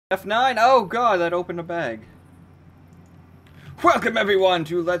F9? Oh god, that opened a bag. Welcome everyone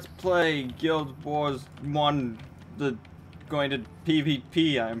to Let's Play Guild Wars 1, going to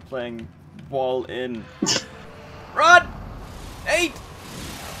PvP. I'm playing Wall In. Run! 8!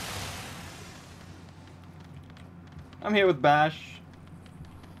 I'm here with Bash.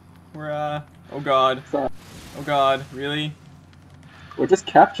 We're, oh god. Oh god, really? We're just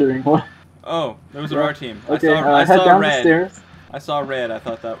capturing one. Oh, those are our team. Okay, I head saw down red. the stairs. I saw red, I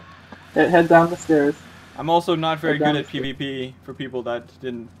thought that... Head down the stairs. I'm also not very good at stairs. PvP, for people that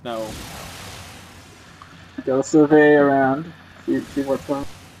didn't know. Go survey around. See what's going on.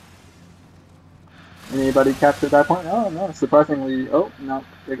 Anybody capture that point? Oh no, surprisingly. Oh no,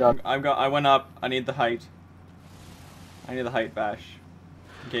 they got. I went up. I need the height. I need the height, Bash.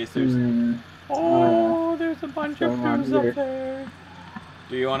 In case there's... Oh, there's a bunch of crews up there.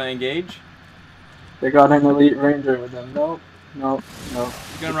 Do you want to engage? They got an elite ranger with them. No.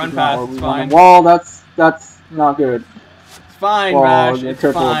 He's gonna run past. It's fine. Wall. That's not good. It's fine, Wall, Bash. It's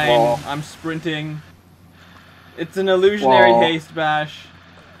triple fine. wall. I'm sprinting. It's an illusionary Wall. haste, Bash.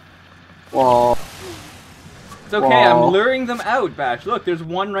 Wall. It's okay. I'm luring them out, Bash. Look, there's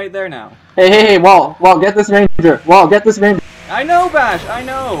one right there now. Hey, Wall, get this ranger. Wall, get this ranger. I know, Bash. I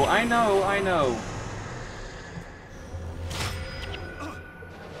know.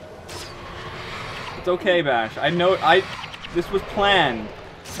 It's okay, Bash. I know. This was planned.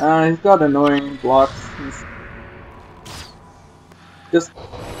 He's got annoying blocks. He's just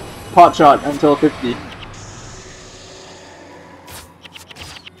pot shot until 50.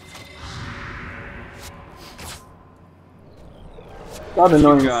 Got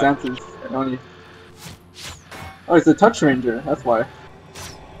annoying stances. Oh, it's a touch ranger. That's why.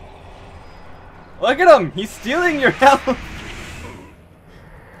 Look at him. He's stealing your health.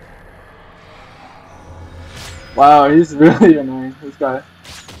 Wow, he's really annoying, this guy.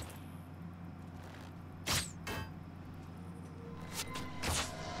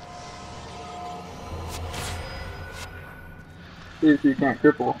 See if you can't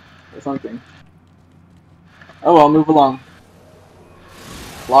cripple or something. Oh well, move along.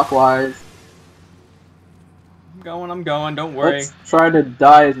 Clockwise. I'm going, don't worry. Let's try to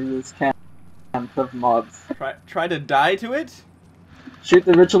die to this camp of mobs. Try to die to it? Shoot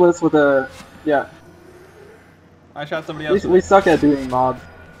the ritualist with a... yeah. I shot somebody else. We suck at doing mobs,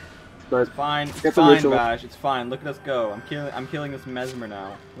 but it's fine. It's fine, Bash. It's fine. Look at us go. I'm killing this mesmer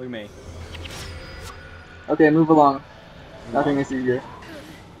now. Look at me. Okay, move along. Nothing is easier.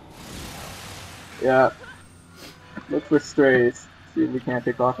 Yeah. Look for strays. See if we can't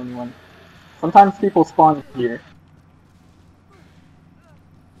pick off anyone. Sometimes people spawn here.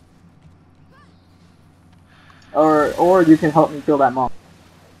 Or you can help me kill that monk.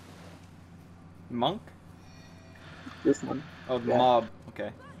 Monk? This one. Oh, the mob. Okay.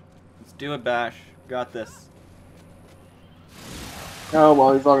 Let's do it, Bash. Got this. Oh,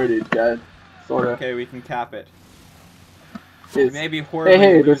 well, he's already dead. Sorta. Okay, we can cap it. Maybe horribly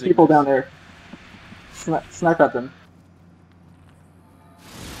hey, there's people down there. Snipe at them.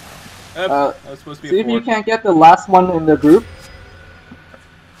 That was supposed to be see if you can't get the last one in the group.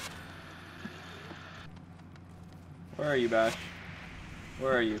 Where are you, Bash?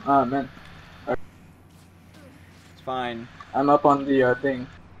 Where are you? Man. It's fine. I'm up on the thing.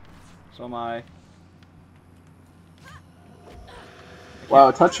 So am I. Wow,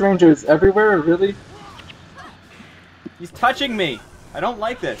 touch rangers everywhere? Really? He's touching me! I don't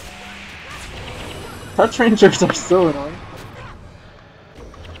like this. Touch rangers are so annoying.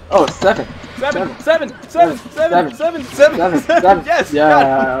 Oh, 7. 7! Yes!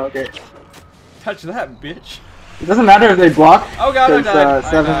 Yeah, okay. Touch that, bitch. It doesn't matter if they block. Oh god, I died.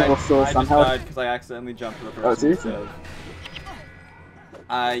 7 will still somehow. I just died because I accidentally jumped to the person. Oh, seriously?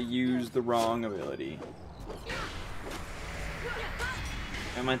 I used the wrong ability.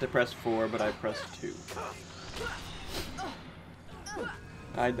 I meant to press 4, but I pressed 2.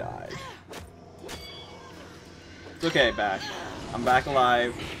 I died. It's okay, Bash. I'm back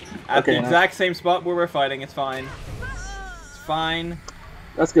alive. At the exact same spot where we're fighting. It's fine. It's fine.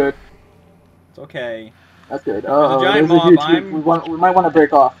 That's good. It's okay. That's good. There's a giant mob. We might want to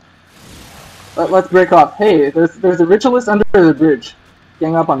break off. Let's break off. Hey, there's a ritualist under the bridge.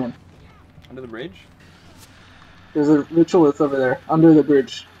 Gang up on him. Under the bridge? There's a ritualist over there, under the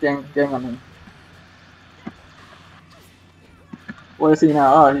bridge. Gang on him. Where is he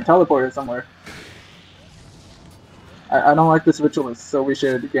now? Oh, he teleported somewhere. I don't like this ritualist, so we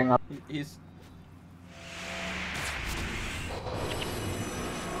should gang up. He's...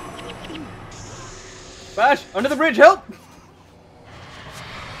 Bash! Under the bridge, help!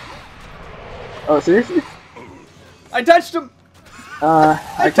 Oh, seriously? I touched him!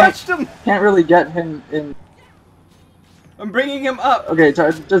 I touched him! Can't really get him in. I'm bringing him up! Okay,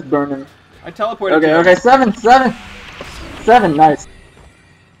 just burn him. I teleported Okay, to him. okay, 7, 7! 7, nice.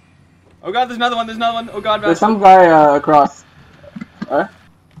 Oh god, there's another one, there's another one. Oh god, There's some guy across. No,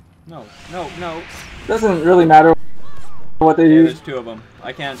 no, no. Doesn't really matter what they use. There's two of them.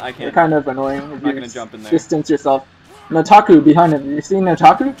 I can't. They're kind of annoying. I'm not gonna jump in there. Distance yourself. Notaku behind him. You see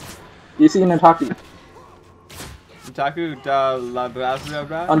Notaku? You see Notaku? Notaku, la blah blah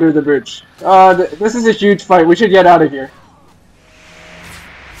blah. Under the bridge. This is a huge fight. We should get out of here.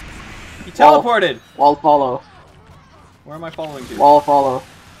 He teleported! Wall follow. Where am I following to? Wall follow.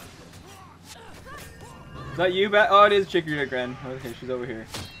 Is that you, Oh, it is Chikorita Gren. Okay, she's over here.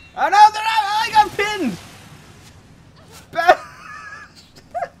 Oh no, they're not! I got pinned!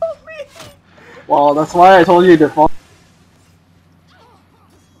 Help me! Well, that's why I told you to follow.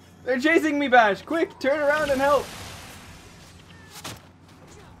 They're chasing me, Bash! Quick, turn around and help!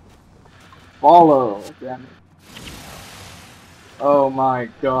 Follow. Damn it. Oh my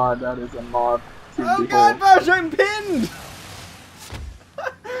god, that is a mob. Oh god, Bash, I'm pinned!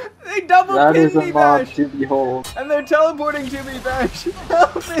 They double pinned me, Bash! That is a mob to behold. And they're teleporting to me, Bash!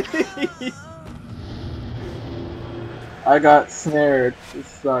 Help me! I got snared. This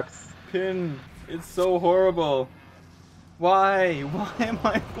sucks. Pin. It's so horrible. Why? Why am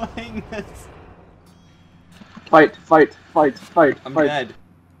I playing this? Fight, fight, fight, fight, I'm fight. dead.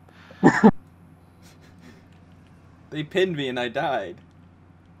 They pinned me and I died.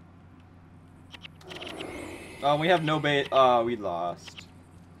 Oh, we have no bait. Oh, we lost.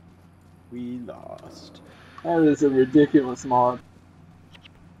 We lost. That is a ridiculous mod.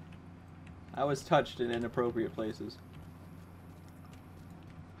 I was touched in inappropriate places.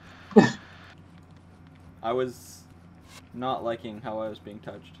 I was not liking how I was being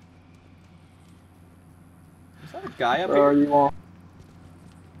touched. Is that a guy up here? You all?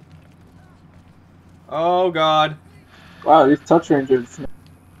 Oh god. Wow, these touch rangers.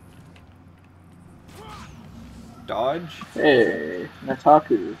 Dodge? Hey,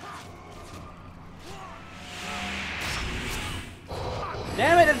 Notaku.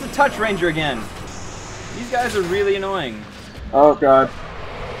 Damn it, it's a touch ranger again. These guys are really annoying. Oh god.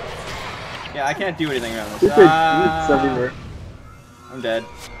 Yeah, I can't do anything around this. It's everywhere. I'm dead.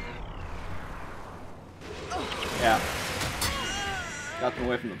 Yeah. Got them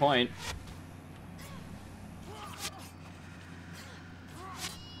away from the point.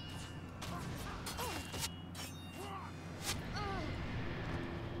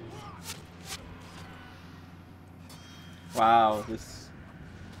 Wow,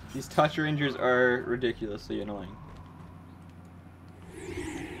 these touch rangers are ridiculously annoying.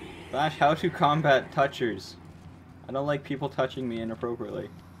 Bash, how to combat touchers. I don't like people touching me inappropriately.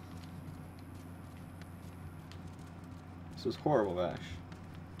 This is horrible, Bash.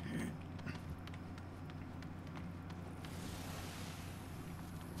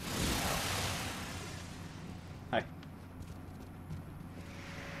 Hi.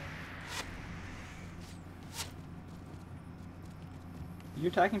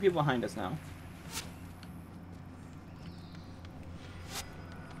 You're attacking people behind us now.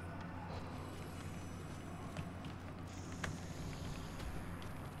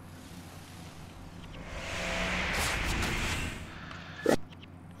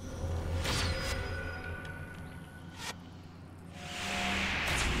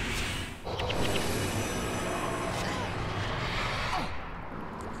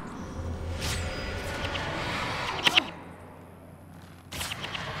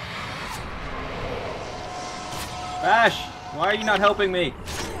 Bash, why are you not helping me?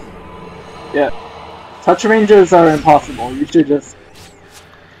 Yeah. Touch rangers are impossible. You should just...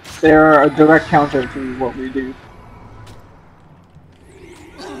 They're a direct counter to what we do.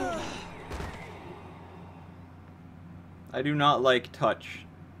 I do not like touch.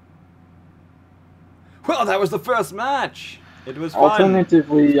 Well, that was the first match! It was fun.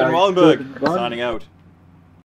 Alternatively, Wallinberg signing out.